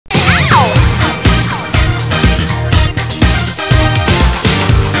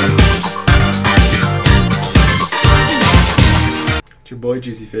boy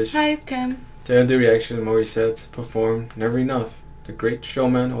JuicyFish. Hi, it's Kim. Today on the reaction of Morissette's perform Never Enough, the great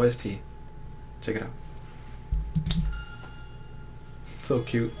Showman OST. Check it out. So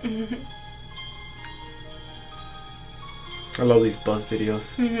cute. I love these buzz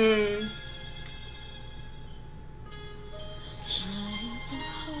videos.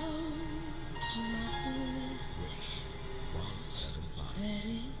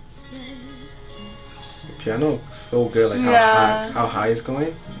 The piano is so good, like how high it's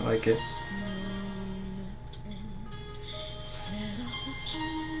going. I like it.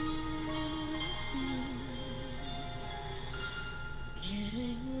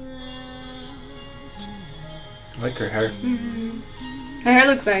 I like her hair. Her hair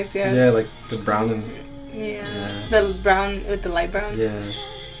looks nice, yeah. Yeah, like the brown and... Yeah. The brown with the light brown. Yeah.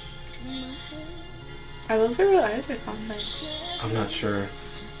 Are those her real eyes or contact? I'm not sure.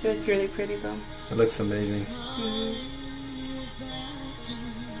 They look really pretty though. It looks amazing.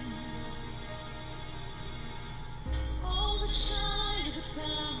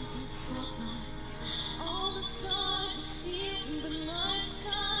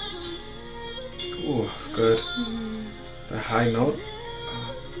 Ooh, it's good. The high note.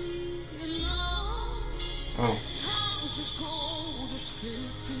 Oh.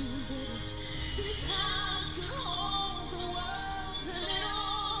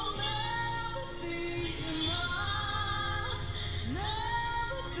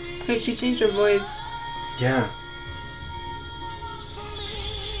 Hey, she changed her voice. Yeah.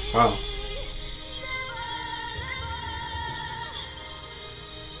 Wow.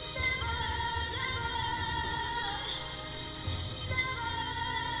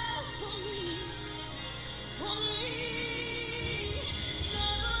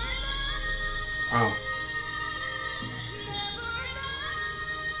 Wow.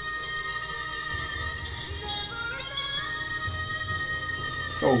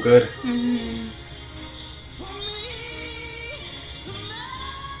 So good.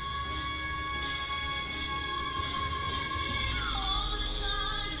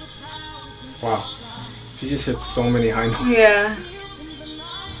 Wow. She just hit so many high notes. Yeah.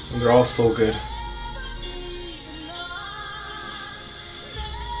 And they're all so good.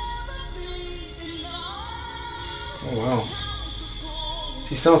 Oh wow.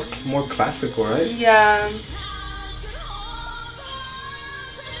 She sounds more classical, right? Yeah.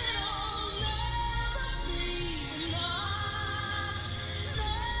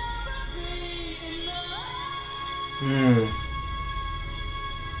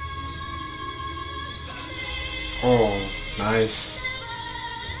 Oh, nice.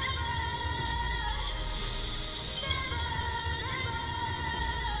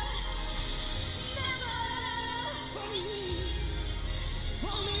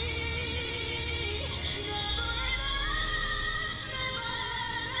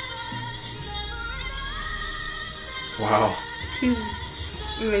 Wow. She's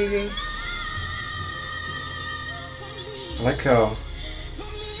amazing. I like how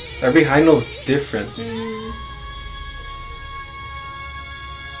every high note's different.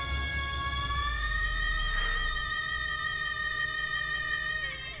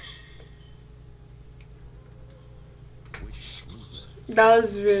 That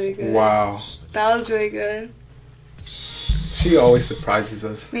was really good. Wow. That was really good. She always surprises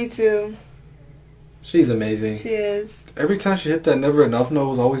us. Me too. She's amazing. She is. Every time she hit that Never Enough note, it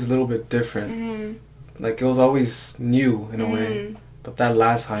was always a little bit different. Like it was always new in a way. But that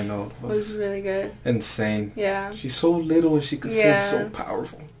last high note was really good. Insane. Yeah. She's so little and she can sing so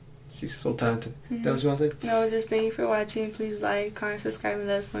powerful. She's so talented. That what you want to say? No, just thank you for watching. Please like, comment, subscribe, and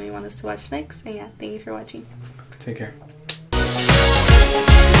let us know what you want us to watch next. And yeah, thank you for watching. Take care.